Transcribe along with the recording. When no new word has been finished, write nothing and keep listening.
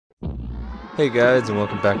Hey guys, and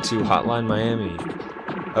welcome back to Hotline Miami.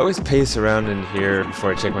 I always pace around in here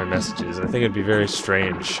before I check my messages, and I think it'd be very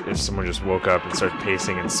strange if someone just woke up and started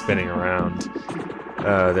pacing and spinning around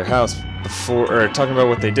their house before, or talking about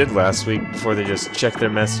what they did last week before they just check their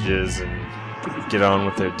messages and get on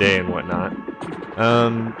with their day and whatnot.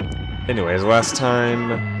 Anyways, last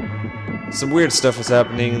time some weird stuff was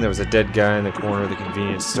happening. There was a dead guy in the corner of the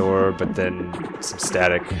convenience store, but then some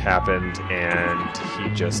static happened and he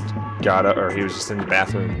just got up, or he was just in the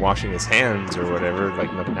bathroom washing his hands or whatever,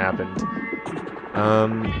 like nothing happened.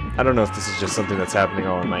 I don't know if this is just something that's happening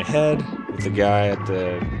all in my head, with the guy at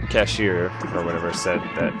the cashier or whatever said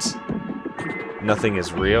that nothing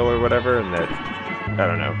is real or whatever, and that, I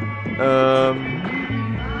don't know.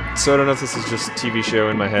 So I don't know if this is just a TV show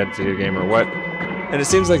in my head, video game, or what. And it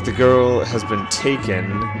seems like the girl has been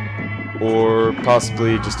taken, or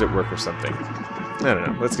possibly just at work or something. I don't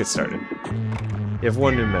know. Let's get started. You have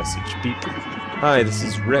one new message. Beep. Hi, this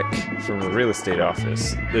is Rick from the real estate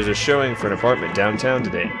office. There's a showing for an apartment downtown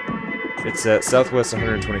today. It's at Southwest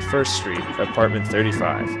 121st Street, apartment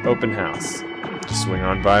 35. Open house. Just swing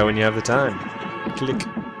on by when you have the time. Click.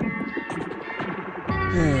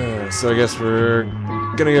 So I guess we're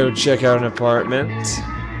gonna go check out an apartment.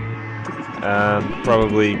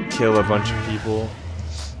 Probably kill a bunch of people.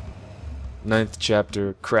 9th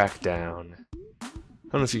chapter, Crackdown.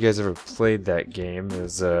 I don't know if you guys ever played that game. It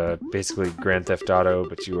was basically Grand Theft Auto,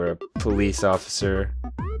 but you were a police officer.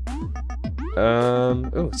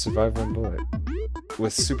 Oh, survive one bullet.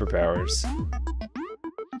 With superpowers.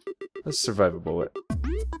 Let's survive a bullet.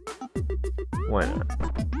 Why not?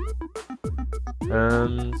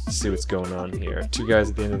 Let's see what's going on here. Two guys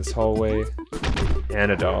at the end of this hallway.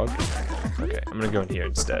 And a dog. Okay, I'm gonna go in here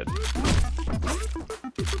instead.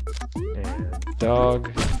 And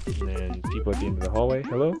dog. And then people at the end of the hallway.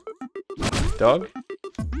 Hello? Dog?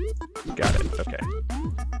 Got it, okay.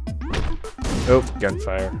 Oh,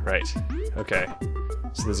 gunfire. Right. Okay.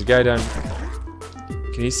 So there's a guy down...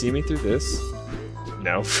 Can you see me through this?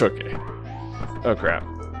 No? Okay. Oh, crap.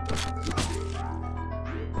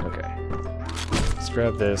 Okay. Let's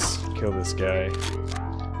grab this, kill this guy.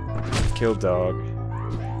 Kill dog.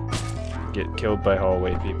 Get killed by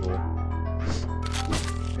hallway people.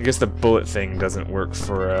 I guess the bullet thing doesn't work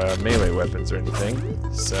for melee weapons or anything,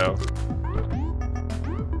 so...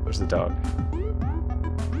 Where's the dog?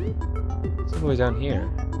 It's all the way down here.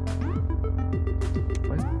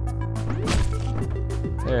 What?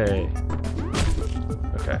 Hey.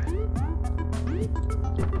 Okay.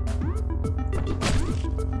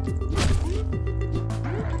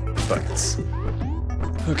 Butts.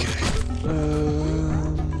 Okay.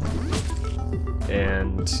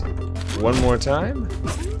 And one more time.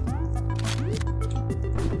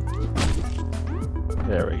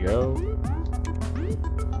 There we go.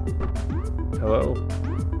 Hello?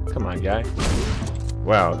 Come on, guy.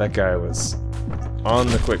 Wow, that guy was on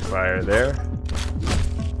the quick fire there.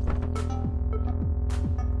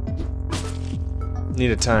 Need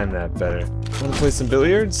to time that better. Wanna play some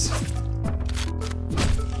billiards?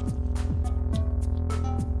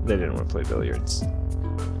 They didn't want to play billiards.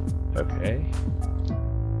 Okay.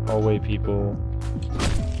 Hallway people.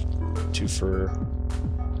 Twofer.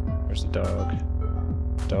 Where's the dog?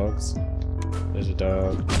 Dogs? There's a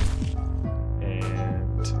dog.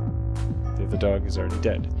 And the other dog is already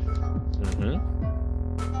dead.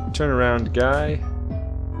 Turn around, guy.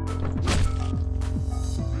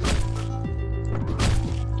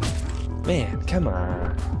 Man, come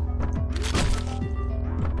on.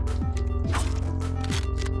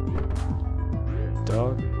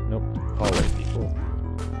 Dog? Nope. Hallway people.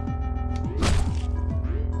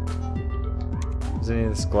 Is any of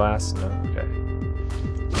this glass? No? Okay.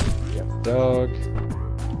 We got the dog.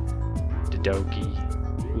 The doggy.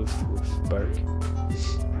 Woof woof bark.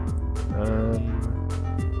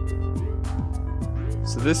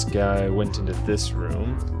 So this guy went into this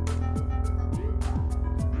room.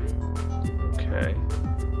 Okay.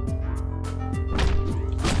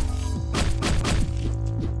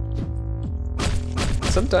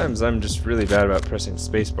 Sometimes I'm just really bad about pressing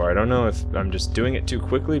spacebar. I don't know if I'm just doing it too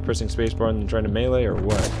quickly, pressing spacebar and then trying to melee, or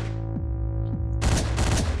what.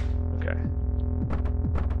 Okay.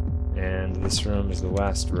 And this room is the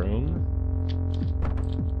last room.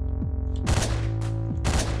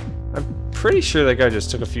 I'm pretty sure that guy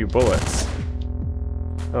just took a few bullets.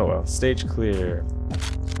 Oh well, stage clear.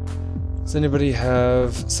 Does anybody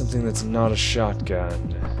have something that's not a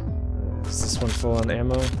shotgun? Is this one full on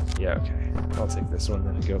ammo? Yeah, okay. I'll take this one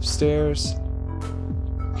then and go upstairs.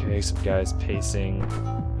 Okay, some guys pacing.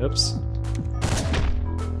 Oops.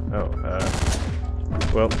 Oh,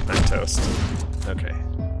 well, I'm toast. Okay.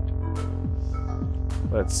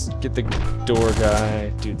 Let's get the door guy,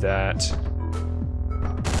 do that.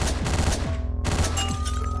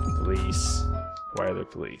 Police. Why are there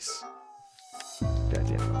police?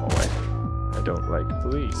 Goddamn hallway. I don't like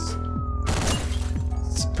police.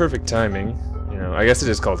 It's perfect timing. You know, I guess it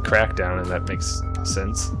is called Crackdown, and that makes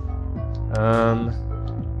sense. Uh-oh.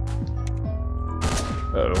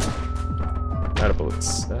 Out of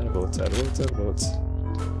bullets. Out of bullets, out of bullets, out of bullets.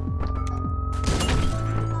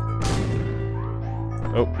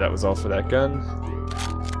 Oh, that was all for that gun.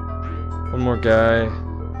 One more guy.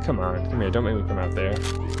 Come on, come here, don't make me come out there.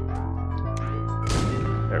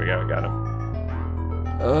 There we go, I got him.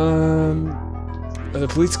 Are the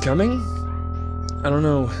police coming? I don't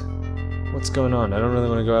know what's going on. I don't really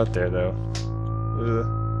want to go out there, though.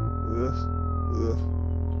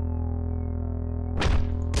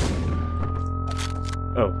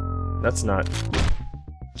 Oh, that's not...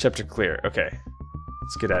 Chapter clear. Okay.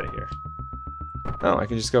 Let's get out of here. Oh, I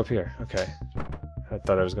can just go up here. Okay. I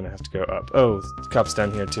thought I was going to have to go up. Oh, the cop's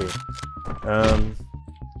down here, too.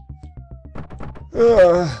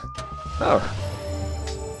 Oh.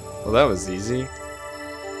 Well, that was easy.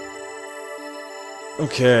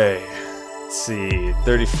 Okay. Let's see.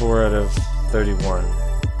 34 out of 31.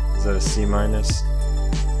 Is that a C minus?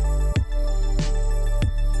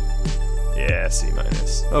 Yeah, C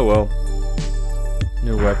minus. Oh well.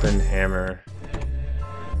 New weapon, hammer.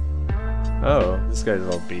 Oh, this guy's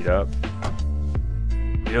all beat up.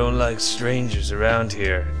 You don't like strangers around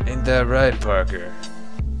here. Ain't that right, Parker?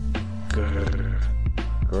 Grr.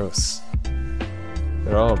 Gross.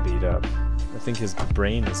 They're all beat up. I think his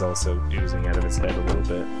brain is also oozing out of his head a little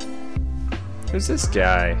bit. Who's this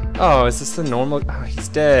guy? Oh, is this the normal? Oh, he's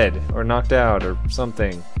dead or knocked out or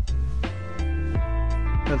something.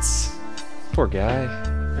 That's poor guy.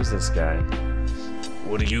 Who's this guy?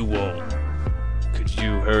 What do you want? Could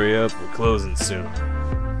you hurry up? We're closing soon.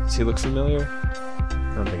 Does he look familiar?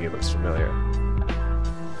 I don't think he looks familiar.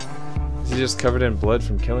 Is he just covered in blood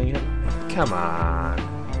from killing him? Come on.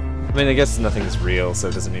 I mean, I guess nothing's real, so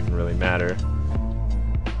it doesn't even really matter.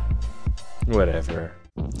 Whatever.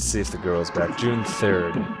 Let's see if the girl's back. June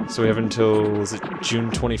 3rd. So we have until, is it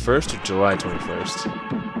June 21st or July 21st?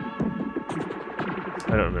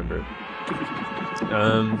 I don't remember.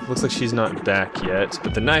 Looks like she's not back yet,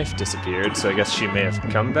 but the knife disappeared, so I guess she may have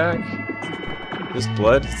come back? This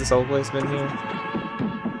blood? Has this always been here?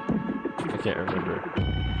 I can't remember.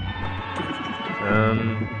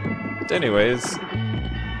 But anyways,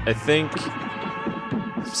 I think...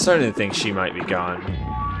 I'm starting to think she might be gone.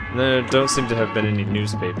 There don't seem to have been any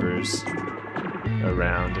newspapers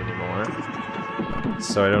around anymore,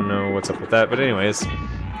 so I don't know what's up with that, but anyways,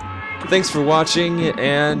 thanks for watching,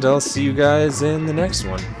 and I'll see you guys in the next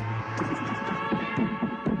one.